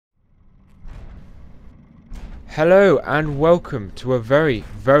Hello and welcome to a very,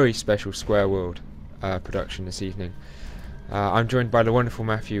 very special Square World production this evening. I'm joined by the wonderful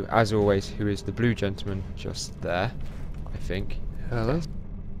Matthew, as always, who is the blue gentleman just there, I think. Hello. Yes.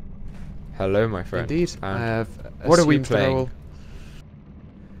 Hello, my friend. Indeed, And what are we playing?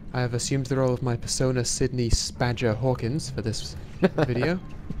 I have assumed the role of my persona Sidney Spadger Hawkins for this video.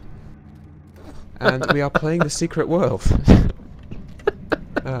 And we are playing The Secret World.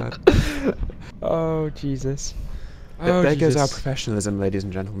 Oh, Jesus. There goes our professionalism, ladies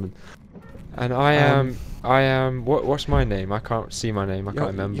and gentlemen. And I am, what's my name? I can't see my name, I can't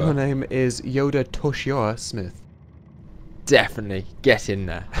remember. Your name is Yoda Toshioa Smith. Definitely, get in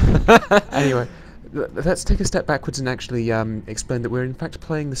there. Anyway, let's take a step backwards and actually explain that we're in fact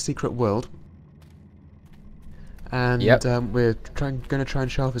playing The Secret World. And we're going to try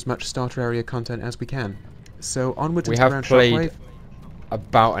and show off as much starter area content as we can. So onwards we into have Ground played Shockwave.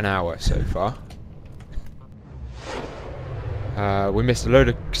 About an hour so far. We missed a load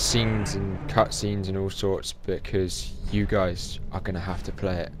of scenes and cutscenes and all sorts because you guys are going to have to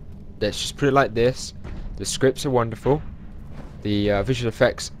play it. Let's just put it like this. The scripts are wonderful. The visual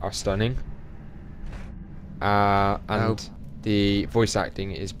effects are stunning. And the voice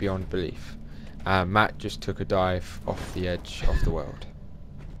acting is beyond belief. Matt just took a dive off the edge of the world.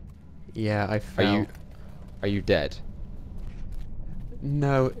 Yeah, I fell. Are you dead?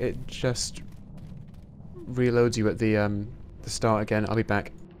 No, it just reloads you at the start again. I'll be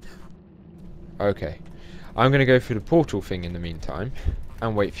back. Okay. I'm going to go through the portal thing in the meantime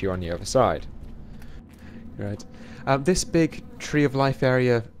and wait for you on the other side. Right. This big Tree of Life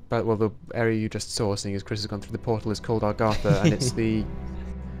area, well, the area you just saw, seeing as Chris has gone through the portal, is called Argatha, and it's the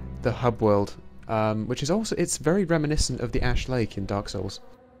hub world, which is also, it's very reminiscent of the Ash Lake in Dark Souls,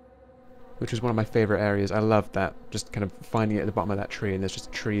 which is one of my favourite areas. I love that, just kind of finding it at the bottom of that tree, and there's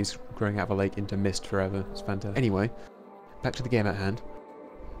just trees growing out of a lake into mist forever. It's fantastic. Anyway, back to the game at hand.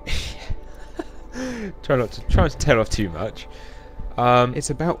 Try not to tell off too much.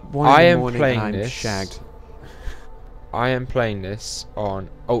 It's about 1 in the morning and I'm shagged. I am playing this on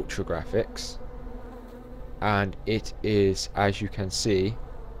ultra graphics, and it is, as you can see,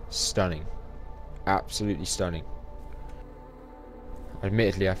 stunning. Absolutely stunning.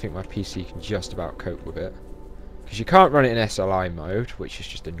 Admittedly, I think my PC can just about cope with it, because you can't run it in SLI mode, which is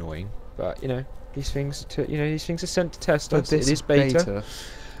just annoying. But you know, these things are sent to test us. It is beta.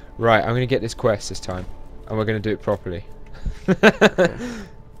 Right, I'm going to get this quest this time, and we're going to do it properly. Okay.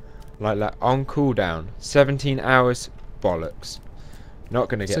 Like that, on cooldown, 17 hours, bollocks. Not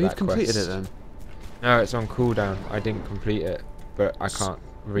going to get that quest. So you've completed it then? No, it's on cooldown. I didn't complete it, but I can't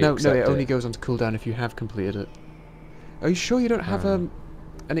re-accept No, it only goes on to cooldown if you have completed it. Are you sure you don't have an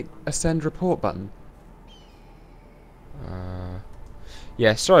send report button?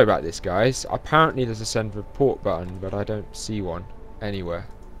 Yeah, sorry about this, guys. Apparently there's a send report button, but I don't see one anywhere.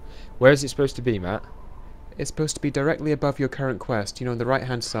 Where is it supposed to be, Matt? It's supposed to be directly above your current quest. You know, on the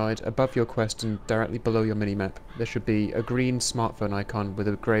right-hand side, above your quest and directly below your minimap. There should be a green smartphone icon with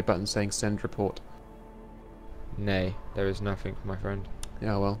a grey button saying send report. Nay, there is nothing, my friend.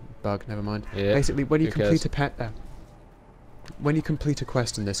 Oh well, bug, never mind. Yeah, basically, when you complete a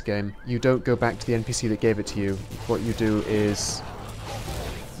quest in this game, you don't go back to the NPC that gave it to you. What you do is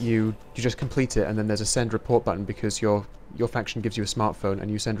you just complete it, and then there's a send report button because your faction gives you a smartphone,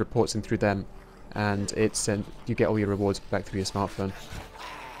 and you send reports in through them, and you get all your rewards back through your smartphone.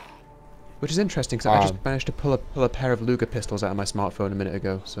 Which is interesting, because I just managed to pull a pair of Luger pistols out of my smartphone a minute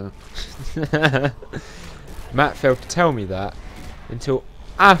ago. So Matt failed to tell me that until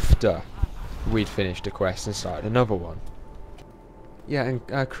after we'd finished a quest and started another one. Yeah,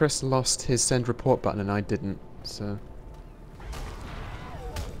 and Chris lost his send report button and I didn't, so...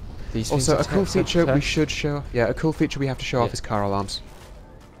 Also, a cool feature we should show... Yeah, a cool feature we have to show off is car alarms.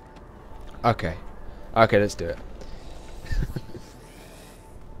 Okay. Okay, let's do it.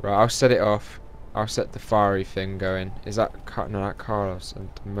 Right, I'll set it off. I'll set the fiery thing going. Is that... No, that car is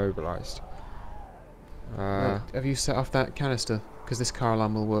immobilised. Have you set off that canister? Because this car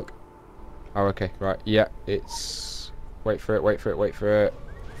alarm will work. Oh, okay, right. Yeah, it's... Wait for it, wait for it, wait for it.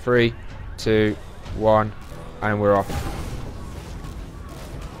 3, 2, 1, and we're off.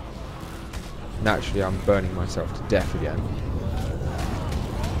 Naturally, I'm burning myself to death again.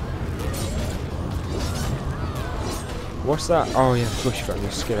 What's that? Oh yeah, of course you've got your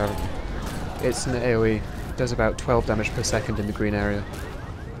skill, haven't you? It's an AoE. It does about 12 damage per second in the green area.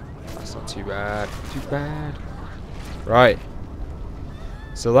 That's not too bad. Too bad. Right.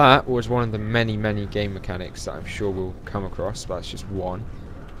 So that was one of the many, many game mechanics that I'm sure we'll come across, but that's just one.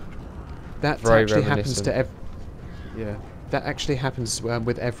 That actually happens to That actually happens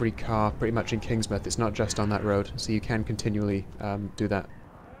with every car pretty much in Kingsmouth. It's not just on that road, so you can continually do that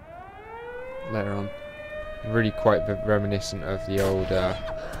later on. Really quite reminiscent of the old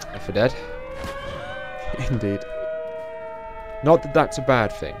Left 4 Dead. Indeed. Not that that's a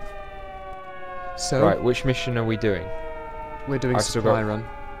bad thing. So, right, which mission are we doing? We're doing Supply Run.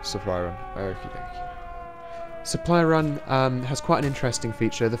 Supply Run. Okie dokie. Supply Run has quite an interesting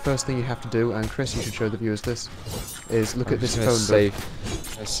feature. The first thing you have to do, and Chris, you should show the viewers this, is look at this phone book.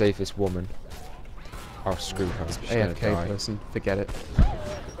 Let's save this woman. Oh, screw her. She's gonna AFK die. person, forget it.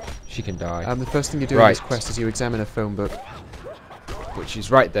 She can die. The first thing you do in this quest is you examine a phone book. Which is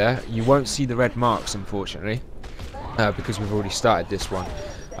right there. You won't see the red marks, unfortunately, because we've already started this one.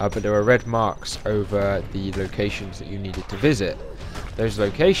 But there are red marks over the locations that you needed to visit. Those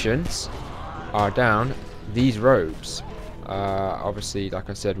locations are down these roads. Obviously, like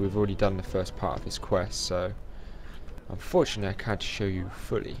I said, we've already done the first part of this quest, so unfortunately I can't show you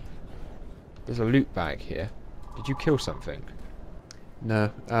fully. There's a loot bag here. Did you kill something? No.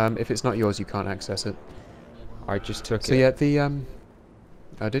 If it's not yours, you can't access it. I just took it. So yeah, the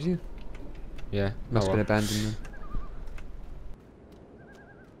oh, did you? Yeah. Must have been abandoned then.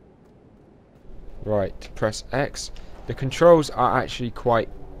 Right, press X. The controls are actually quite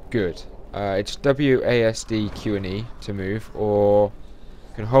good. It's WASD, Q and E to move, or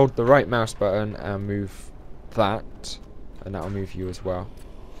you can hold the right mouse button and move that, and that will move you as well.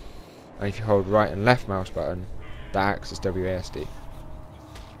 And if you hold right and left mouse button, that acts as WASD.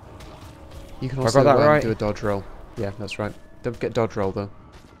 You can also do a dodge roll. Yeah, that's right. Don't forget dodge roll though.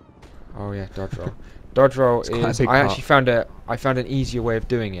 Oh yeah, dodge roll. Dodge roll is. I actually found an easier way of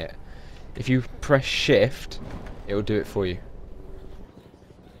doing it. If you press Shift, it will do it for you.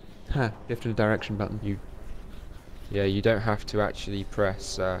 Huh, shift and a direction button. You don't have to actually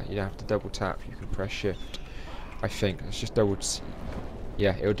press, you don't have to double tap, you can press Shift. I think, let's just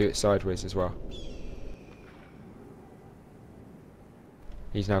yeah, it'll do it sideways as well.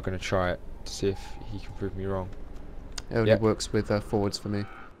 He's now going to try it, to see if he can prove me wrong. It only works with forwards for me.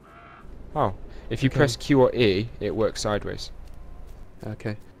 Oh, if you press Q or E, it works sideways.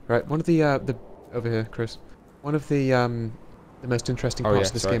 Okay, right, one of the over here, Chris. One of the most interesting parts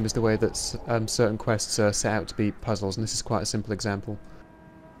of this game is the way that certain quests are set out to be puzzles, and this is quite a simple example.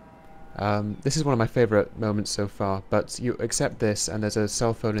 This is one of my favourite moments so far, but you accept this, and there's a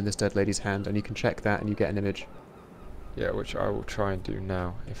cell phone in this dead lady's hand, and you can check that, and you get an image. Yeah, which I will try and do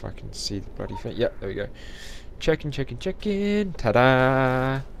now, if I can see the bloody thing. Yep, there we go. Checking, checking, checking.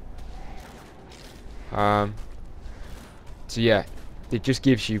 Ta-da! So yeah, it just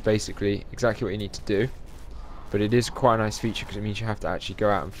gives you basically exactly what you need to do. But it is quite a nice feature because it means you have to actually go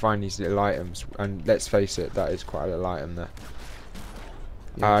out and find these little items. And let's face it, that is quite a little item there.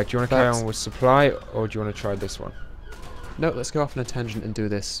 Yeah, do you want to carry on with supply, or do you want to try this one? No, let's go off on a tangent and do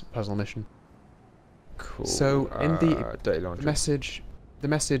this puzzle mission. Cool. So in the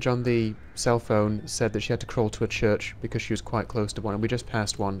message on the cell phone said that she had to crawl to a church because she was quite close to one, and we just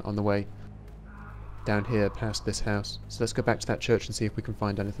passed one on the way down here past this house. So let's go back to that church and see if we can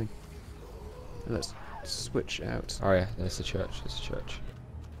find anything. And let's switch out. Oh yeah, there's the church. There's the church.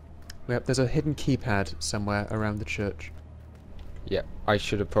 Yep, there's a hidden keypad somewhere around the church. Yeah, I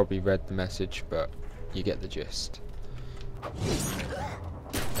should have probably read the message, but you get the gist. The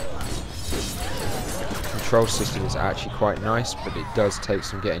control system is actually quite nice, but it does take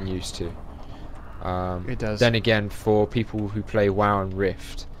some getting used to. It does. Then again, for people who play WoW and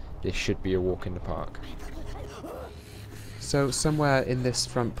Rift, this should be a walk in the park. So somewhere in this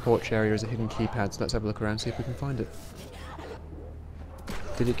front porch area is a hidden keypad, so let's have a look around and see if we can find it.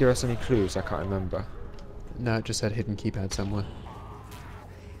 Did it give us any clues? I can't remember. No, it just said hidden keypad somewhere.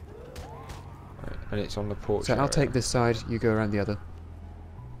 Right, and it's on the porch So area. I'll take this side, you go around the other.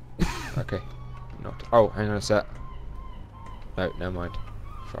 Okay. Not. Oh, hang on a sec. No, never mind.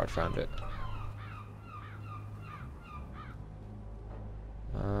 Thought I'd found it.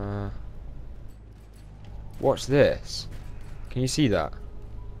 What's this? Can you see that?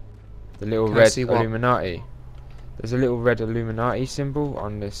 The little red Illuminati. There's a little red Illuminati symbol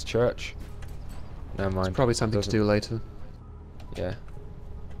on this church. Never mind. It's probably something to do later. Yeah.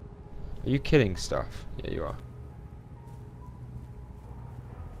 Are you killing stuff? Yeah, you are.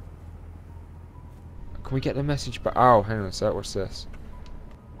 Can we get the message back? Oh, hang on a sec. What's this?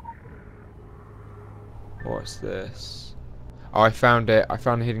 What's this? Oh, I found it. I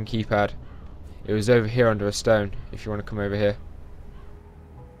found the hidden keypad. It was over here under a stone, if you want to come over here.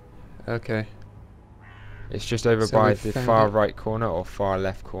 Okay. It's just over by the far right corner or far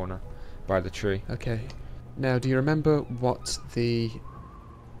left corner by the tree. Okay. Now, do you remember what the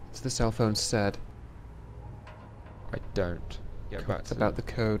cell phone said? I don't. Get back to about the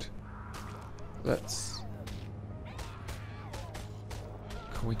code. Let's.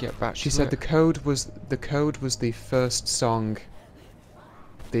 Can we get back? She said the code was the first song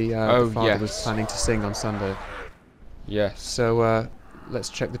the father was planning to sing on Sunday. Yes. So let's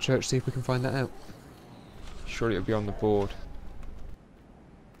check the church, see if we can find that out. Surely it'll be on the board.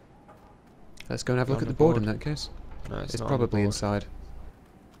 Let's go and have a look at the board in that case. No, it's not probably inside.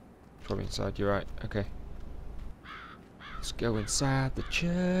 Probably inside, you're right. Okay. Let's go inside the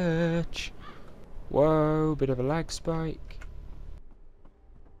church. Whoa, bit of a lag spike.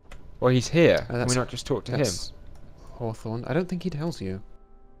 Well, he's here. Can we not just talk to him? Hawthorne. I don't think he tells you.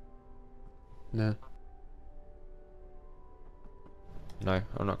 No. No,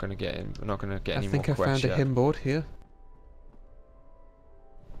 I'm not going to get him. I'm not going to get any more quests yet. I think I found a hymn board here.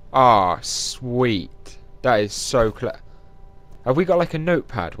 Ah, sweet. That is so clever. Have we got like a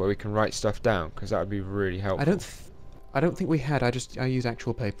notepad where we can write stuff down? Because that would be really helpful. I don't think we had. I use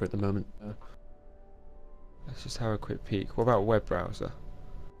actual paper at the moment. Let's just have a quick peek. What about web browser?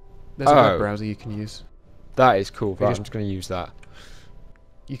 There's a web browser you can use. That is cool. Right, I'm just going to use that.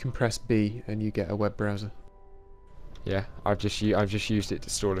 You can press B and you get a web browser. Yeah, I've just used it to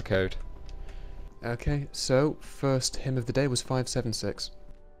store the code. Okay, so first hymn of the day was 576.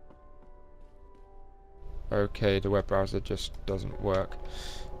 Okay, the web browser just doesn't work.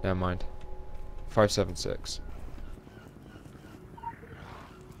 Never mind. 576.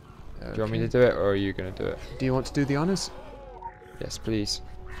 Okay. Do you want me to do it, or are you going to do it? Do you want to do the honours? Yes, please.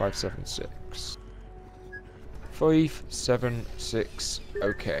 576. 576.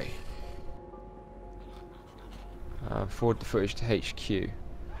 Okay. Forward the footage to HQ.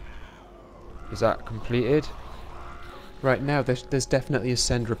 Is that completed? Right now, there's definitely a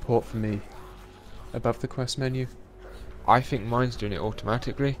send report for me above the quest menu. I think mine's doing it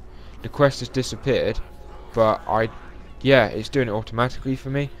automatically. The quest has disappeared, but yeah, it's doing it automatically for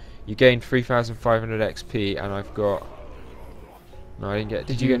me. You gained 3,500 XP, and I've got. No, I didn't get.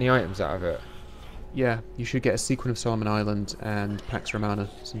 Did you get any items out of it? Yeah, you should get a Sequin of Solomon Island and Pax Romana,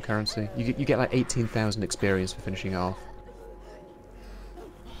 some currency. You get like 18,000 experience for finishing it off.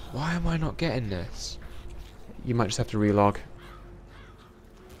 Why am I not getting this? You might just have to relog.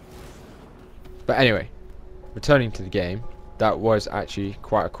 But anyway, returning to the game, that was actually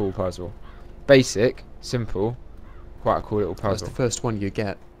quite a cool puzzle. Basic, simple, quite a cool little puzzle. That's the first one you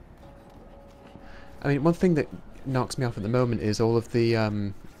get. I mean, one thing that knocks me off at the moment is all of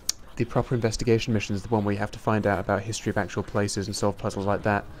the proper investigation missions, the one where you have to find out about history of actual places and solve puzzles like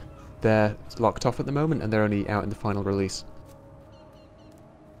that. They're locked off at the moment, and they're only out in the final release.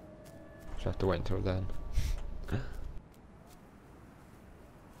 Just have to wait until then.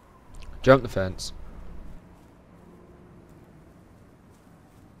 Jump the fence.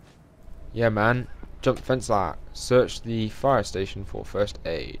 Yeah, man. Jump the fence like that. Search the fire station for first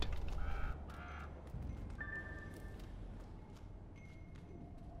aid.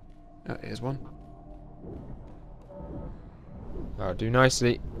 Oh, here's one. That'll do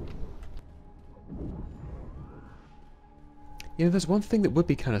nicely. You know, there's one thing that would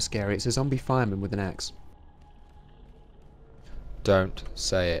be kind of scary. It's a zombie fireman with an axe. Don't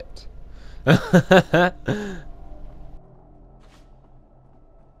say it.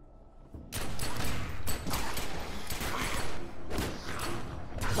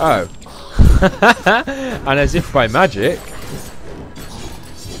 Oh. And as if by magic.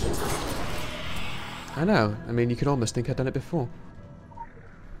 I know. I mean, you could almost think I'd done it before.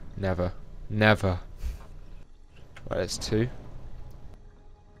 Never. Never. Right, that's 2.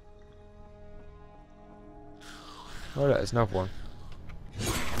 Oh, look, there's another one.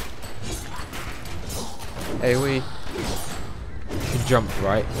 AoE. You can jump,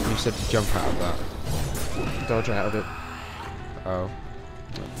 right? You said to jump out of that. Dodge out of it. Oh.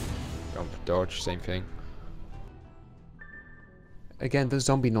 Jump, dodge, same thing. Again, the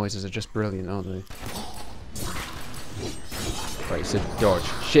zombie noises are just brilliant, aren't they? Right, you said dodge.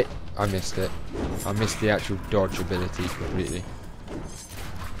 Shit! I missed it. I missed the actual dodge ability completely.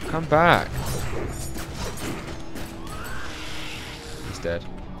 Come back! He's dead.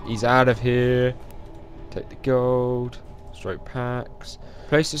 He's out of here. Take the gold. Stroke packs.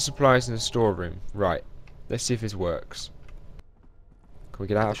 Place the supplies in the storeroom. Right. Let's see if this works. Can we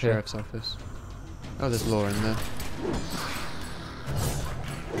get out of here? Sheriff's office. Oh, there's Laura in there.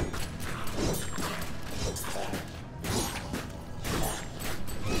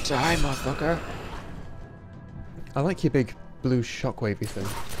 Die, motherfucker. I like your big blue shockwavy thing.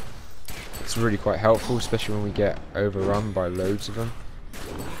 It's really quite helpful, especially when we get overrun by loads of them.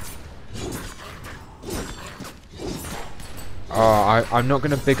 I'm not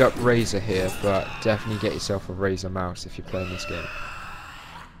going to big up Razer here, but definitely get yourself a Razer mouse if you're playing this game.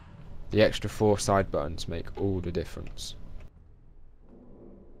 The extra 4 side buttons make all the difference.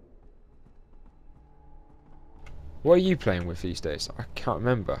 What are you playing with these days? I can't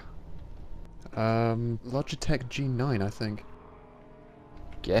remember. Logitech G9, I think.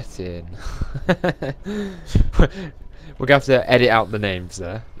 Get in. We're gonna have to edit out the names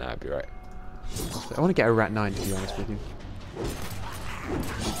there. Nah, I'd be right. I want to get a Rat 9, to be honest with you.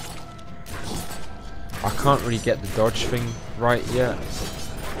 I can't really get the dodge thing right yet.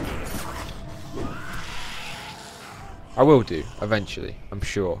 I will do, eventually, I'm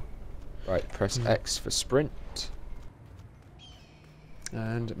sure. Right, press X for sprint.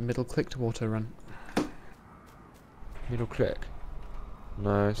 And middle click to auto run. Middle click?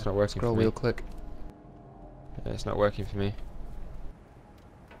 No, it's not working Scroll for me. wheel click. Yeah, it's not working for me.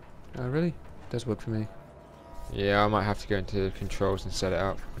 Oh, really? It does work for me. Yeah, I might have to go into the controls and set it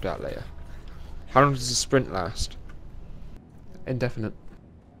up. We'll do that later. How long does the sprint last? Indefinite.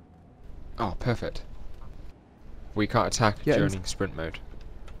 Oh, perfect. We can't attack during sprint mode.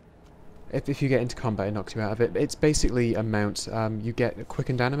 If you get into combat, it knocks you out of it. It's basically a mount. You get a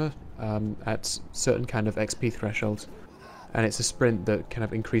quickened anima at certain kind of XP thresholds, and it's a sprint that kind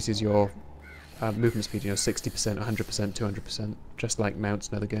of increases your movement speed. 60%, 100%, 200%, just like mounts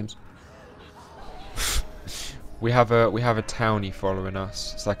in other games. We have a townie following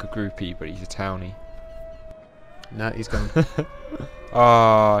us. It's like a groupie, but he's a townie. Nah, he's gone.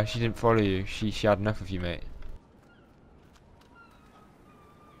 Ah, she didn't follow you. She had enough of you, mate.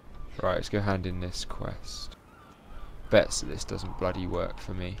 Right, let's go hand in this quest. Bets that this doesn't bloody work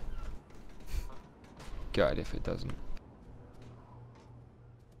for me. Gutted if it doesn't.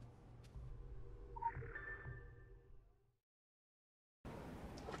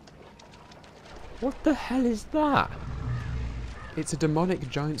 What the hell is that? It's a demonic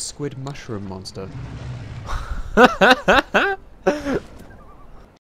giant squid mushroom monster.